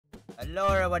Hello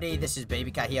everybody, this is Baby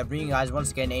Cat here, bringing you guys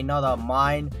once again another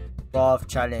Minecraft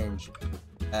challenge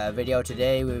video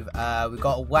today. We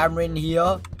got Wamryn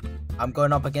here. I'm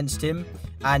going up against him,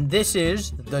 and this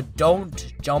is the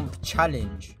don't jump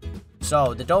challenge.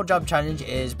 So the don't jump challenge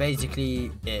is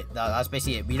basically it. That's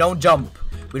basically it. We don't jump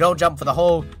for the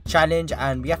whole challenge,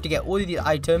 and we have to get all of these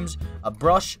items: a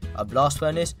brush, a blast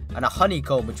furnace, and a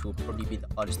honeycomb, which will probably be the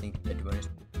hardest thing to get, to be honest.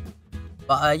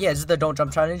 But yeah, this is the don't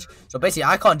jump challenge. So basically,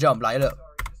 I can't jump. Like, look,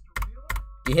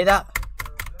 you hear that?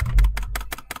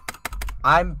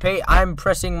 I'm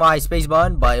pressing my space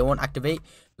button, but it won't activate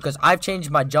because I've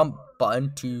changed my jump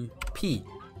button to P.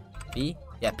 P?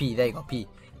 Yeah, P. There you go, P.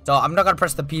 So I'm not gonna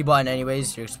press the P button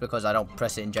anyways, just because I don't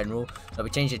press it in general. So we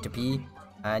changed it to P.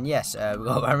 And yes, we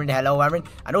got Wamryn. Hello, Wamryn.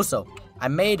 And also, I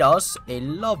made us a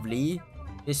lovely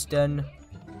piston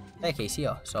staircase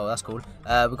here, so that's cool.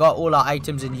 We got all our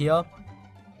items in here.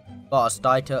 Got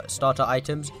our starter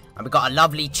items, and we got a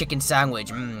lovely chicken sandwich.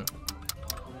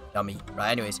 Yummy.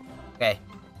 Right, anyways, okay,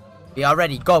 we are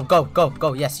ready. Go.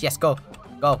 Yes, go.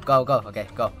 Okay,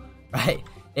 go. Right,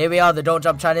 here we are, the don't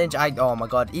jump challenge. Oh my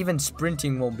god, even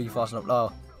sprinting won't be fast enough.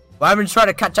 Oh, Wamryn's trying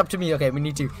to catch up to me. Okay, we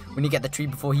need to get the tree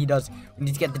before he does.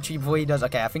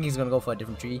 Okay, I think he's gonna go for a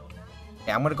different tree.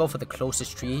 Okay, I'm gonna go for the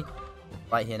closest tree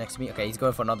right here next to me. Okay, he's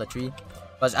going for another tree.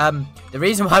 Because the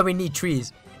reason why we need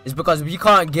trees is because we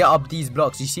can't get up these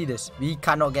blocks. You see this? We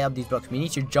cannot get up these blocks. We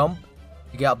need to jump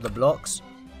to get up the blocks.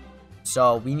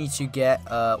 So we need to get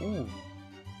ooh,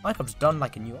 Minecraft's done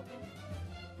like a new one.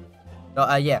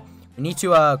 So yeah, we need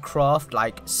to craft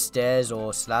like stairs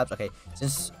or slabs. Okay,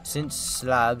 since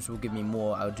slabs will give me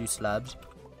more, I'll do slabs,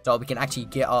 so we can actually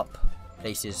get up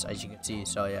places, as you can see.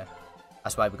 So yeah,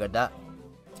 that's why we got that.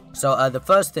 So the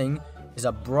first thing is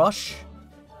a brush.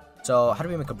 So how do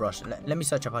we make a brush? Let me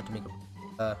search up how to make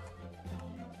a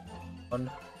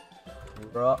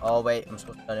oh wait, I'm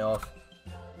supposed to turn it off.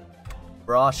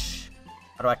 Brush.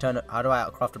 How do I turn it? How do I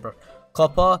craft a brush?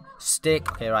 Copper,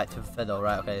 stick. Okay, right, to feather.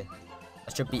 Right, okay,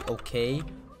 that should be okay.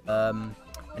 I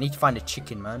need to find a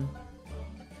chicken, man.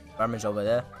 Wamryn's over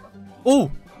there.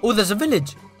 Oh, there's a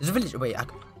village. Wait,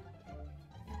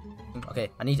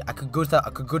 okay, I could go to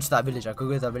that village.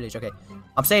 Okay,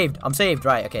 I'm saved.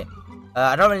 Right, okay.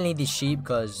 I don't really need these sheep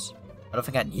because I don't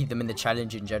think I need them in the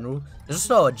challenge in general. There's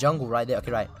also a jungle right there.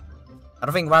 Okay, right. I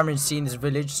don't think Wamryn's seen this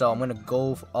village, so I'm gonna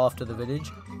go after the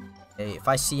village. Okay, if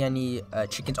I see any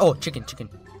chickens. Oh, chicken,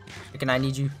 I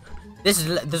need you. This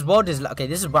world is okay.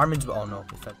 This is Wamryn's. Oh no,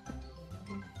 it fell.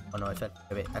 Oh no, it fell.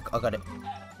 Okay, wait, I got it.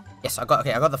 Yes, I got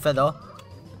the feather.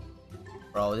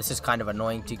 Bro, this is kind of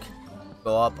annoying to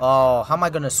go up. Oh, how am I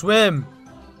gonna swim?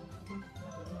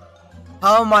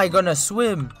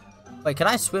 Wait, can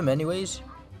I swim anyways?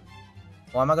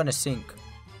 Or am I gonna sink?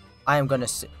 I am gonna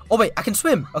sink. Oh wait, I can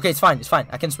swim. Okay, it's fine.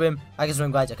 I can swim,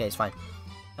 guys. Okay, it's fine.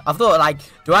 I thought, like,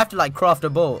 do I have to like craft a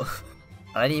boat?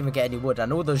 And I didn't even get any wood,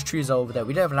 and all those trees are over there.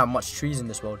 We don't even have much trees in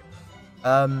this world.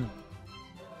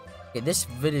 Okay, this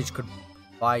village could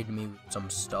provide me with some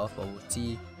stuff, but we'll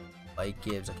see what it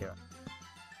gives. Okay, right.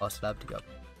 I'll slab to go.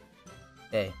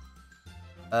 Okay.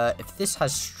 If this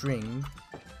has string,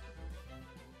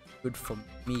 good for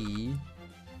me.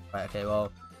 Right, okay,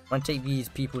 well, I'm gonna take these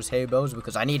people's hay bales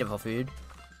because I need it for food.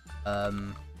 Let's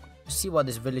see what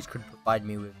this village could provide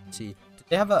me with. Let's see, do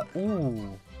they have a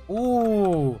ooh?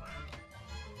 Well,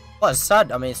 it's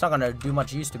sad. I mean, it's not gonna do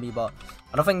much use to me, but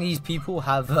I don't think these people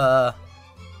have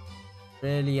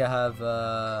really have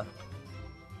they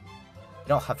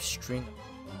don't have string.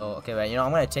 Oh, okay, right. You know,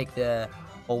 I'm gonna take the.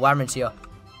 Oh, Wamryn's here.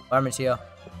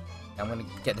 I'm gonna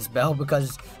get this bell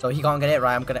because so he can't get it.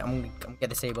 Right, I'm gonna get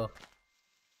the saber.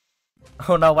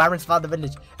 Oh no, Wamryn's found the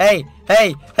village. Hey,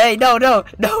 no,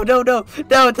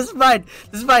 this is mine.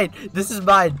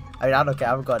 I mean, I don't care,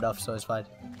 I haven't got enough, so it's fine.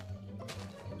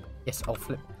 Yes, I'll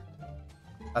flip.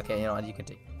 Okay, you know what, you can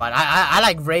take it. Fine, I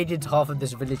like raided half of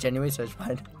this village anyway, so it's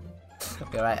fine.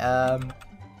 Okay, right,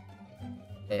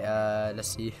 okay, let's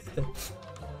see.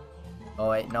 Oh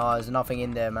wait, no, there's nothing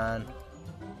in there, man.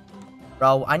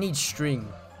 Bro, I need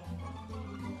string.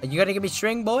 Are you gonna give me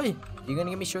string, boy? You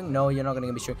gonna give me string? No, you're not gonna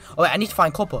give me string. Oh wait, I need to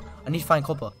find copper. I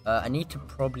need to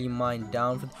probably mine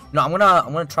down for no, I'm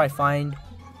gonna try find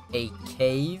a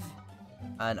cave,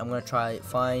 and I'm gonna try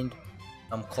find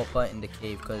some copper in the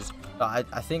cave because I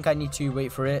think I need to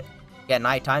wait for it get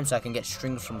nighttime so I can get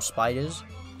strings from spiders.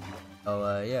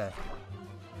 So yeah.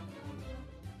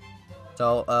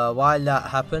 So while that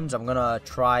happens, I'm gonna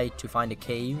try to find a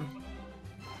cave,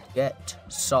 get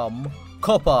some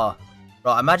copper.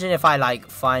 Bro, imagine if I like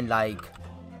find like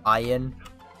iron.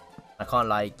 I can't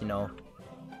like, you know,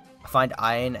 I find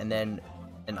iron and then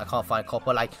and I can't find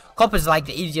copper. Like, copper's like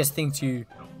the easiest thing to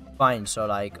find. So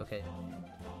like, okay,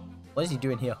 what is he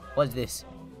doing here? What is this?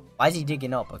 Why is he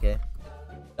digging up? Okay,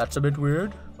 that's a bit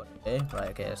weird. But okay, right,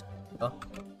 okay, let's go.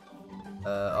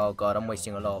 Oh god, I'm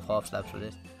wasting a lot of half slabs for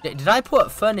this. Did I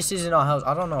put furnaces in our house?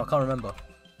 I don't know, I can't remember.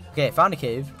 Okay, found a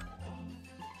cave.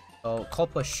 So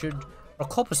copper should, bro,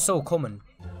 copper's so common,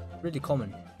 really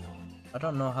common. I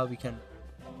don't know how we can.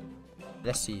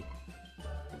 Let's see.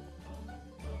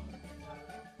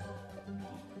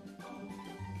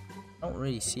 I don't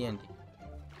really see anything.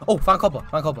 Oh, found copper,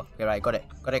 found copper. Okay, right, got it,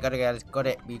 got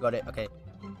it, we got it. Okay,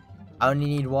 I only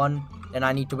need one. Then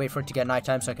I need to wait for it to get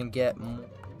nighttime so I can get more.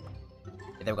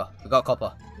 Okay, there we go. We got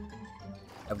copper.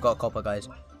 I've got copper, guys.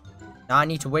 Now I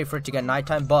need to wait for it to get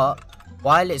nighttime, but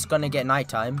while it's gonna get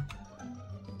nighttime,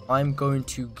 I'm going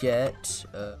to get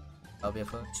I'll be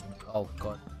first. Oh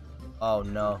god. Oh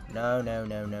no. No.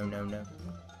 I'm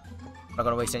not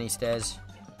gonna waste any stairs.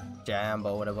 Jam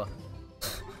or whatever.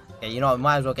 Okay, you know what,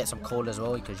 might as well get some coal as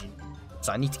well because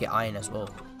so I need to get iron as well.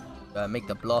 Make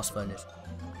the blast furnace.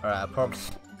 Alright,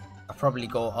 I'll probably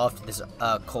go after this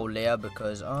coal layer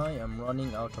because I am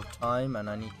running out of time and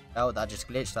I need out. That just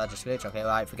glitched. Okay,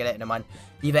 right, forget it, never mind.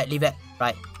 Leave it.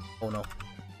 Right. Oh no.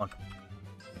 Come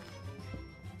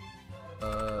on.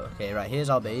 Okay, right, here's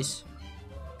our base.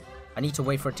 I need to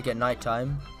wait for it to get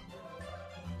nighttime.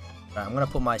 Right, I'm gonna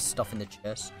put my stuff in the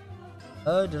chest.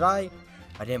 Did I?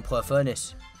 I didn't put a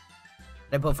furnace.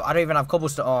 I don't even have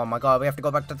cobblestone. Oh my god, we have to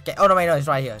go back to the gate. Oh no, wait, no, it's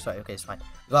right here. It's right. Okay, it's fine.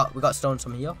 We got stones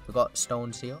from here. We got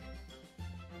stones here.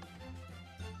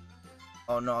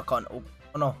 Oh no, I can't. Oh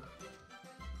no.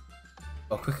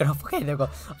 Oh, quick enough. Okay, there we go.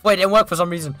 Wait, it didn't work for some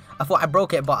reason. I thought I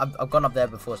broke it, but I've gone up there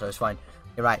before, so it's fine.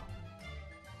 You're right.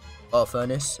 Oh,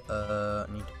 furnace. I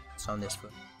need to sound this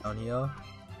down here.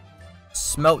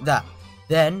 Smelt that.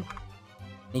 Then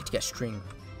need to get string.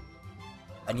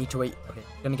 I need to wait. Okay,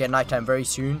 it's gonna get nighttime very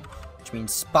soon, which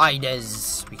means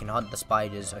spiders. We can hunt the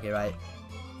spiders. Okay, right.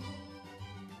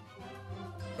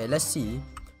 Okay, let's see.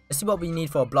 Let's see what we need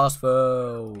for a blast for.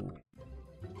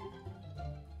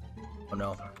 Oh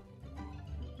no.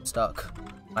 Stuck.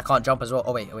 I can't jump as well.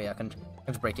 Oh wait, I can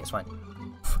just break it. It's fine.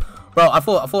 Bro, I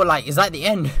thought like, is that the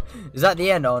end? Is that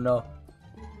the end? Oh no.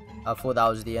 I thought that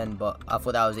was the end, but I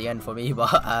thought that was the end for me.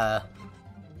 But I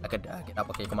could get up.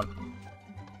 Okay, come on.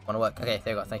 Wanna work? Okay,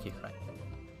 there you go. Thank you. Right.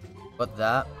 Got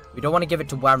that. We don't want to give it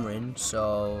to Wamryn,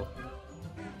 so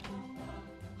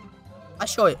I'm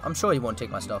sure he won't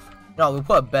take my stuff. No, we'll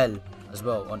put a bell as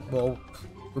well. Well,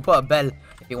 we'll put a bell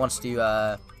if he wants to.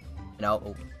 You know,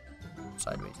 oh,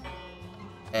 sideways.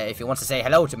 If he wants to say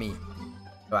hello to me.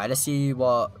 Alright, let's see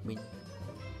what we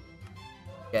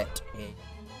get. A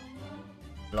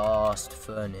blast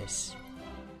furnace.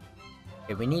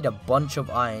 Okay, we need a bunch of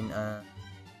iron.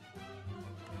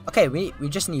 Okay, we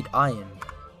just need iron.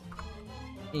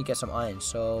 We need to get some iron.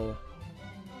 So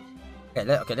okay,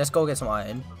 let's go get some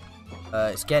iron.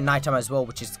 It's getting nighttime as well,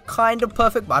 which is kind of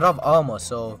perfect, but I don't have armor,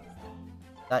 so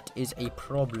that is a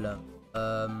problem.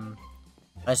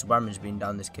 Unless Wamryn's been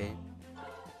down this cave.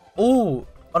 Oh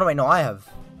no, wait, no, I have.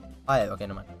 Okay,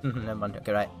 never mind. Never mind.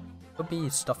 Okay, right. Could be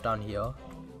stuff down here.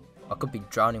 I could be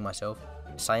drowning myself.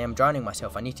 Yes, I am drowning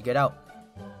myself. I need to get out.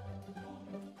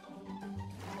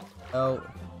 Oh.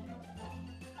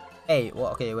 Hey,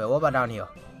 what? Okay, wait. What about down here?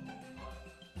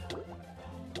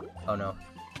 Oh no.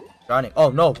 Drowning.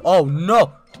 Oh no. Oh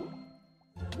no.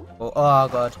 Oh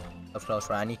god. That's close.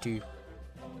 Right. I need to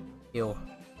heal.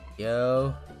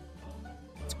 Yo.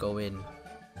 Let's go in.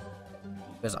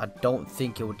 Because I don't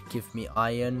think it would give me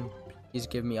iron. Please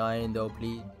give me iron though,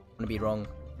 please. I wanna be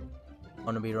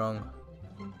wrong.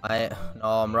 No,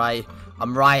 I'm right.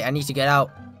 I need to get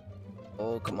out.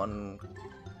 Oh, come on.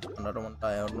 I don't want to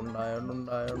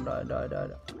die.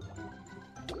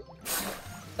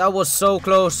 That was so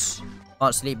close.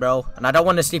 Can't sleep, bro. And I don't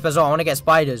want to sleep as well. I want to get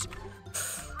spiders.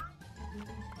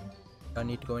 I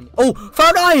need to go in. Oh,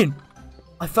 found iron.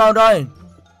 I found iron.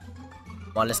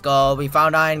 Come on, let's go. We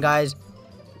found iron, guys.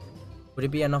 Would it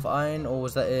be enough iron, or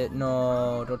was that it?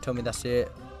 No, don't tell me that's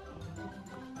it.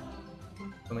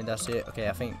 Tell me that's it. Okay,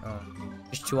 I think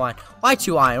just 2 iron. Why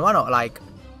 2 iron? Why not like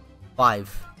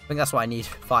 5? I think that's what I need.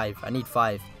 5. I need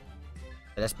 5.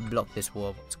 Okay, let's block this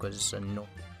wall because it's annoying.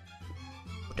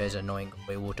 Water is annoying.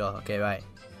 Wait, water. Okay, right.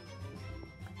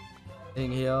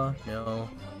 Anything here? No.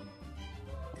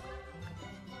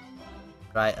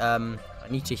 Right. I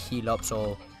need to heal up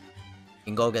so we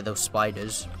can go get those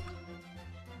spiders.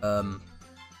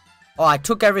 Oh, I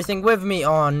took everything with me.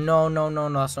 Oh no,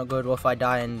 that's not good. What if I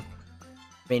die? And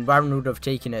I mean, Wamryn would have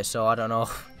taken it, so I don't know.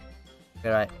 Okay,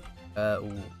 right.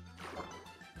 Ooh.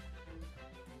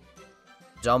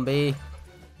 Zombie.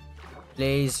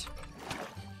 Please.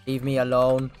 Leave me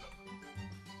alone.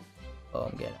 Oh,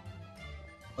 I'm getting it.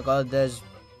 Oh my god, there's...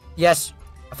 Yes!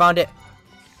 I found it!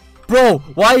 Bro!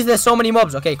 Why is there so many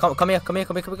mobs? Okay, come here, come here,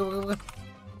 come here, come here, come here.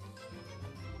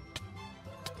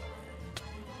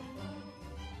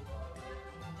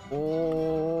 Oh...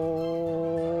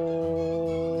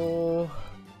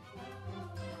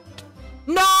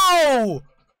 No!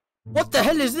 What the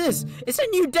hell is this? It's a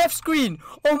new death screen!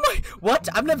 Oh my... What?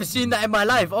 I've never seen that in my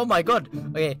life. Oh my god.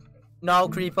 Okay. No,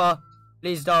 creeper.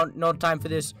 Please don't. No time for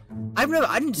this. I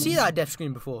didn't see that death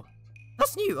screen before.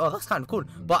 That's new. Oh, that's kind of cool.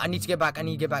 But I need to get back. I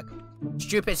need to get back.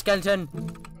 Stupid skeleton.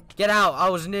 Get out. I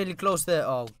was nearly close there.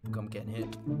 Oh, I'm getting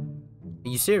hit. Are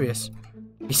you serious?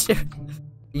 Are you serious?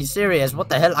 Are you serious? What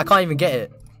the hell? I can't even get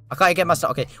it. I can't get my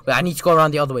stuff. Okay, wait. I need to go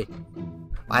around the other way.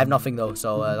 I have nothing though,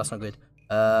 so that's not good.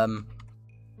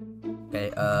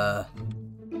 Okay.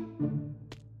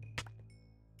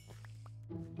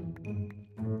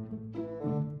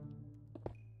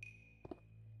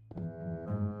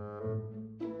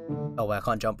 Oh wait, I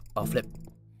can't jump. I'll flip.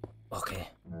 Okay.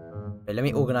 Wait, let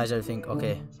me organize everything.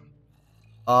 Okay.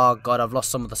 Oh god, I've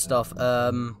lost some of the stuff.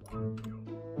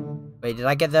 Wait, did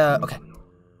I get the... Okay.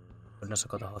 Goodness, I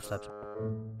got the half steps.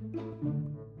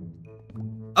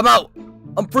 I'm out!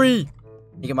 I'm free!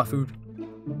 You get my food.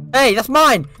 Hey, that's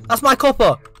mine! That's my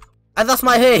copper! And that's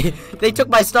my hay! They took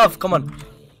my stuff! Come on.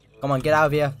 Come on, get out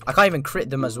of here. I can't even crit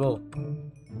them as well.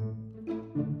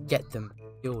 Get them.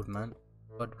 Killed, man.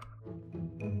 God.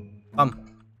 Come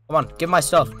on, give my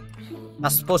stuff.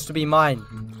 That's supposed to be mine.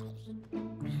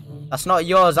 That's not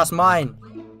yours, that's mine.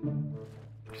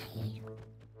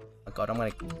 Oh god,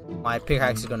 my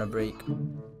pickaxe is gonna break.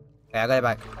 Okay, I got it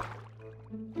back.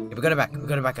 Okay, we got it back. We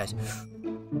got it back, guys.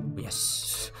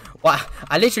 Yes. What?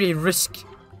 I literally risked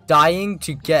dying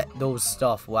to get those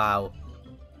stuff. Wow.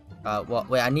 What?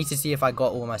 Wait, I need to see if I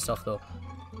got all my stuff though.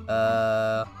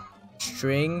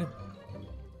 String.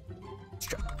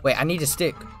 Wait, I need a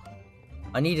stick.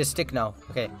 I need a stick now.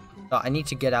 Okay. So I need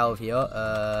to get out of here.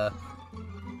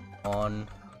 On.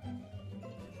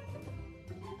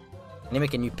 I need to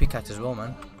make a new pickaxe as well,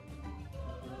 man.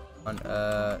 On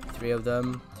 3 of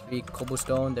them. 3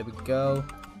 cobblestone. There we go.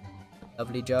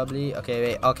 Lovely jubbly. Okay,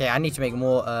 wait. Okay, I need to make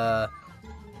more.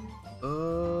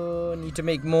 Need to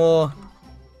make more.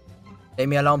 Leave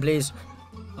me alone, please.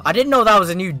 I didn't know that was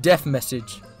a new death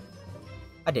message.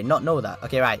 I did not know that.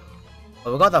 Okay, right.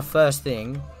 Well, we got the first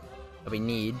thing that we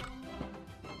need.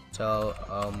 So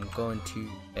I'm going to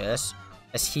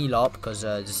let's heal up because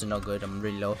this is not good. I'm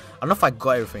really low. I don't know if I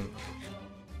got everything.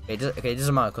 Okay, it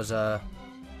doesn't matter because I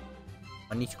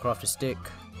need to craft a stick.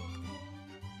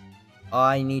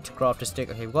 I need to craft a stick.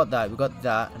 Okay, we got that. We got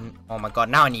that. And oh my god,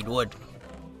 now I need wood.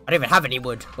 I don't even have any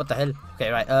wood. What the hell? Okay,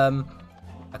 right.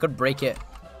 I could break it.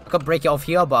 I could break it off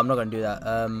here, but I'm not gonna do that.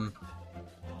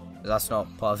 That's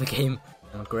not part of the game.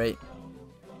 Great.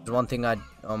 There's one thing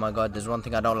oh my god, there's one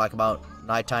thing I don't like about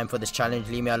nighttime for this challenge.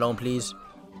 Leave me alone, please.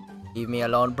 Leave me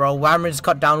alone. Bro, Wamryn's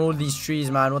cut down all these trees,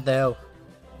 man. What the hell?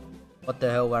 What the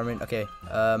hell, Wamryn? Okay,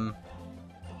 oh,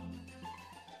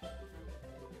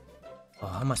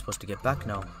 how am I supposed to get back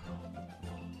now?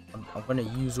 I'm gonna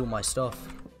use all my stuff.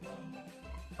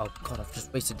 Oh god, I've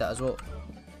just wasted that as well.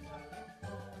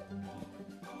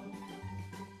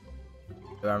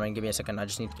 Wamryn, give me a second. I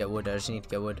just need to get wood. I just need to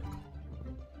get wood.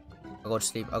 I go to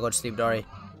sleep. I go to sleep, Dory.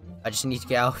 I just need to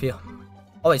get out of here.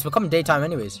 Oh, it's becoming daytime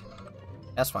anyways.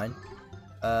 That's fine.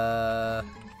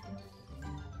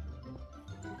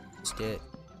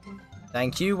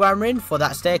 Thank you, Wamryn, for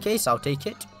that staircase. I'll take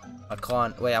it. I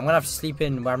can't. Wait, I'm gonna have to sleep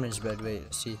in Wamryn's bed. Wait,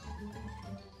 let's see.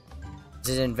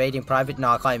 This is invading private. No,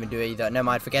 I can't even do it either. Never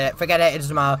mind. Forget it. Forget it. It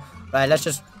doesn't matter. Right, let's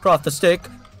just craft the stick.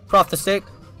 Craft the stick.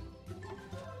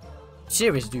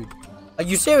 Serious, dude? Are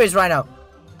you serious right now?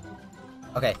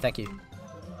 Okay, thank you.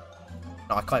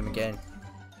 No, I can't even get in.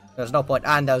 There's no point.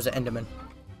 And there was an Enderman.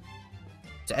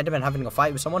 Is an Enderman having a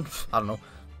fight with someone? I don't know.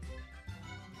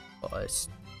 Oh, it's...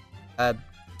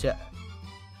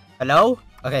 Hello?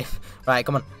 Okay, right,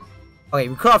 come on. Okay,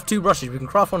 we craft 2 brushes. We can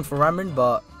craft one for Wamryn,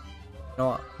 but... You know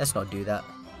what? Let's not do that.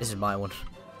 This is my one.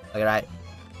 Okay, right.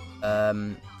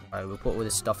 Alright, we'll put all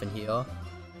this stuff in here.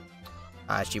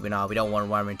 Actually, we don't want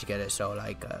Wamryn to get it, so,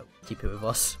 like, keep it with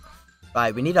us.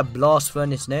 Right, we need a blast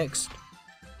furnace next.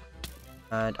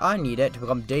 And I need it to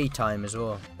become daytime as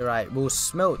well. Right, we'll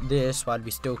smelt this while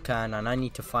we still can. And I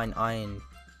need to find iron.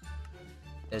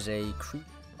 There's a creep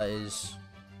that is...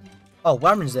 Oh,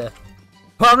 Wamryn's there.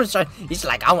 Wamryn's trying... He's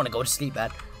like, I want to go to sleep, man.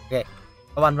 Okay,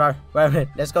 come on, Wamryn.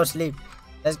 Let's go to sleep.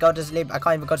 Let's go to sleep. I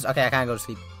can't even go to... Okay, I can't go to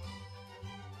sleep.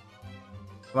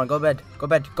 Come on, go to bed. Go to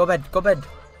bed. Go to bed. Go to bed.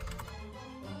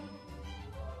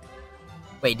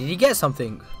 Wait, did he get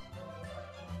something?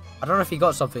 I don't know if he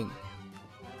got something.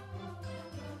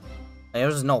 Hey,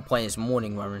 there's no point. It's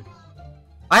morning, Wamryn.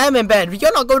 I am in bed.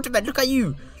 You're not going to bed. Look at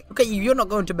you. Look at you. You're not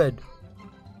going to bed.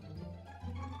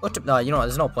 No, you know what?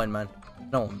 There's no point, man.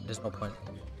 No, there's no point.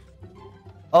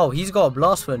 Oh, he's got a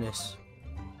blast furnace.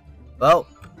 Well,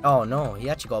 oh no, he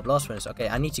actually got a blast furnace. Okay,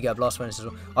 I need to get a blast furnace as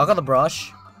well. I got the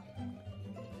brush.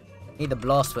 I need the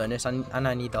blast furnace and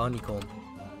I need the honeycomb.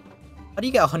 How do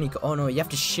you get a honeycomb? Oh no, you have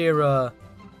to shear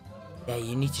yeah,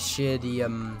 you need to shear the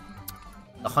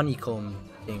honeycomb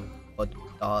thing or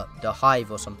the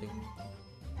hive or something.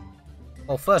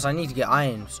 Well, first I need to get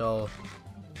iron, so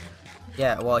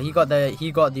yeah. Well, he got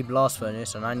the blast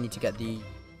furnace, and I need to get the.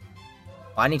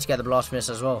 I need to get the blast furnace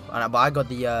as well. But I got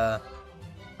the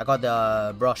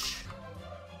brush.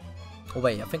 Oh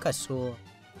wait, I think I saw. Is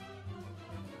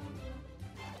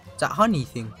that honey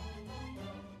thing?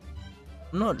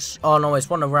 I'm not. Oh no, it's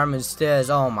one of Wamryn's stairs.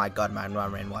 Oh my god, man,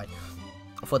 Wamryn, why?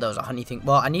 I thought that was a honey thing.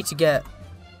 Well, I need to get.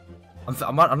 I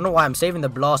don't know why I'm saving the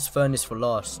blast furnace for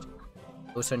last.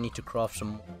 I also need to craft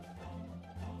some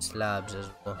slabs as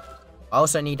well. I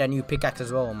also need a new pickaxe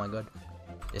as well. Oh my god,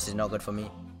 this is not good for me.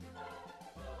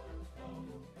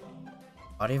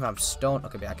 I don't even have stone.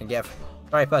 Okay, but I can get.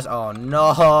 Sorry, person. Oh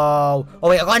no! Oh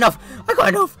wait, I got enough. I got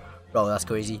enough. Bro, that's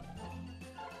crazy.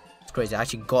 It's crazy. I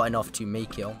actually got enough to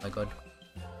make it. Oh my god.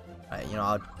 Right, you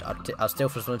know, I'll steal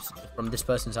from this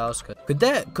person's house.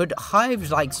 Could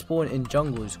hives like spawn in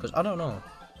jungles? Because I don't know.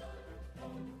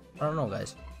 I don't know,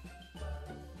 guys.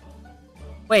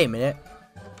 Wait a minute.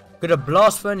 Could a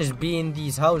blast furnace be in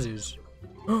these houses?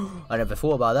 I never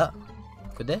thought about that.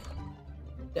 Could they?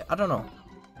 Yeah, I don't know.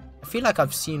 I feel like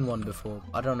I've seen one before.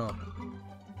 I don't know.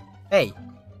 Hey,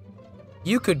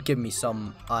 you could give me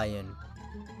some iron.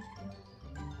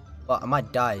 But I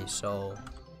might die, so.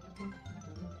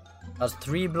 Does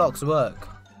 3 blocks work?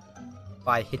 If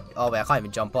I hit. Oh, wait, I can't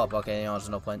even jump up. Okay, you know, there's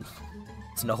no point.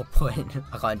 There's no point.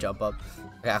 I can't jump up.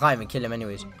 Okay, I can't even kill him,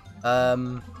 anyways.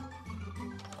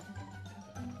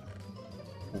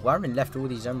 Wamryn left all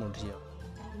these emeralds here.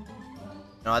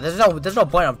 No, there's no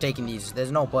point of taking these.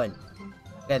 There's no point.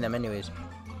 Getting them anyways.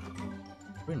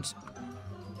 Brewing stand.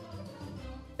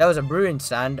 That was a brewing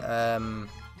stand. Yeah,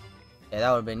 that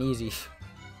would have been easy.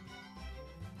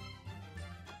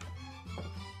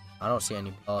 I don't see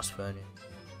any blast furnace.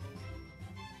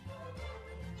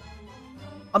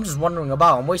 I'm just wandering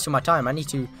about. I'm wasting my time. I need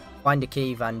to find a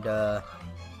cave and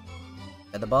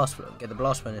get the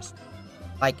blast furnace.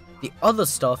 Like, the other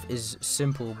stuff is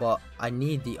simple, but I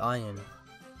need the iron.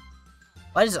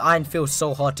 Why does iron feel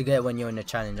so hard to get when you're in a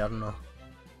challenge? I don't know.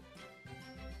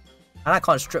 And I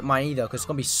can't strip mine either, because it's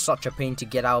going to be such a pain to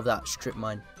get out of that strip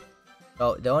mine.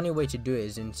 So, the only way to do it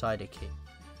is inside a cave.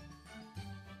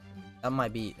 That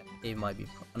might be... Cave might be... I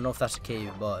don't know if that's a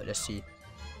cave, but let's see.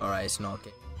 Alright, it's not a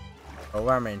cave. Oh,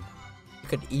 Wamryn, you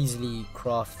could easily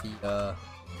craft the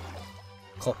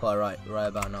copper right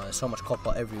about now. There's so much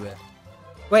copper everywhere.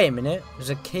 Wait a minute, there's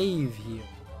a cave here.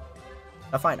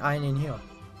 I find iron in here.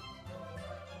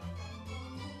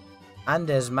 And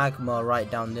there's magma right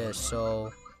down there,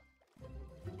 so...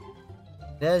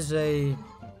 There's a...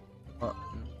 I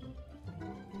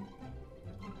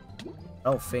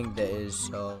don't think there is,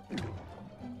 so...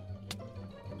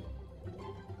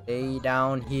 Stay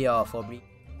down here for me.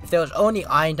 If there was only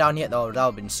iron down here, though, that would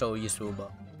have been so useful,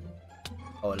 but...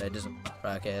 Oh, well, it doesn't...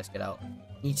 Right, okay, let's get out.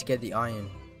 Need to get the iron.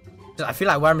 I feel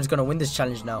like Wamryn's gonna win this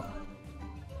challenge now.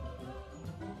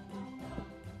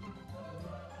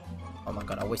 Oh my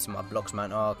god, I wasted my blocks,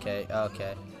 man. Oh, okay,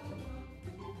 okay.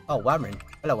 Oh, Wamryn.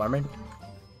 Hello, Wamryn.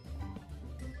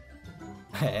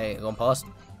 Hey, going past.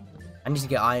 I need to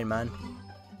get iron, man.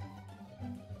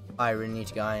 I really need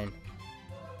to get iron.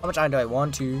 How much iron do I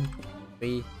want? 1, 2,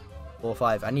 3, 4,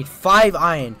 5. I need 5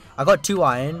 iron. I got 2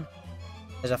 iron.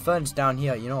 There's a furnace down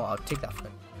here. You know what? I'll take that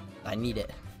furnace. I need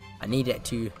it. I need it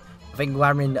to... I think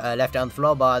Wamryn left it on the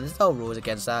floor, but there's no rules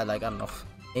against that. Like, I don't know.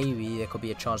 Maybe there could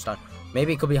be a chance down.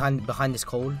 Maybe it could be behind this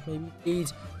coal. Maybe,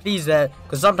 please,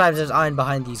 because sometimes there's iron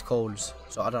behind these coals.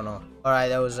 So I don't know. All right,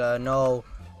 there was no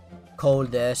coal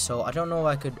there, so I don't know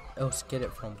where I could else get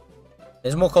it from.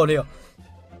 There's more coal here.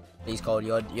 Please, coal,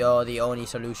 you're the only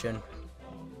solution.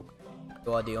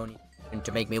 You are the only solution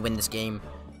to make me win this game.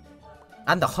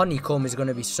 And the honeycomb is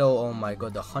gonna be so. Oh my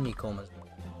god, the honeycomb is.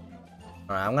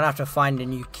 Alright, I'm gonna have to find a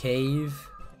new cave.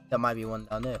 That might be one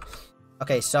down there.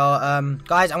 Okay, so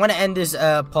guys, I'm gonna end this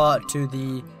part to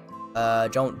the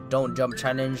don't jump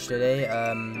challenge today.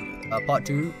 Part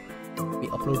 2 will be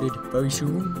uploaded very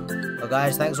soon. So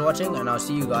guys, thanks for watching, and I'll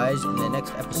see you guys in the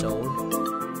next episode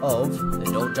of the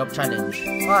don't jump challenge.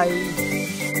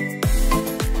 Bye.